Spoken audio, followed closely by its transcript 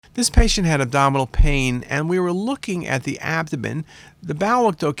This patient had abdominal pain, and we were looking at the abdomen. The bowel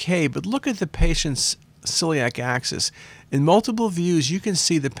looked okay, but look at the patient's celiac axis. In multiple views, you can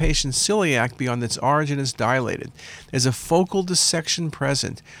see the patient's celiac beyond its origin is dilated. There's a focal dissection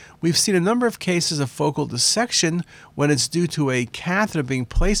present. We've seen a number of cases of focal dissection when it's due to a catheter being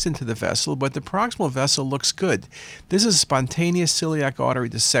placed into the vessel, but the proximal vessel looks good. This is spontaneous celiac artery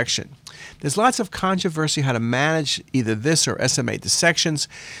dissection. There's lots of controversy how to manage either this or SMA dissections.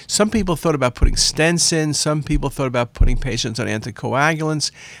 Some people thought about putting stents in. Some people thought about putting patients on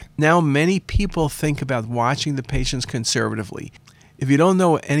anticoagulants. Now many people think about watching the patients conservatively. If you don't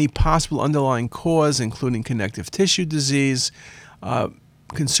know any possible underlying cause, including connective tissue disease,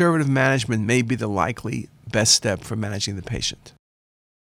 conservative management may be the likely best step for managing the patient.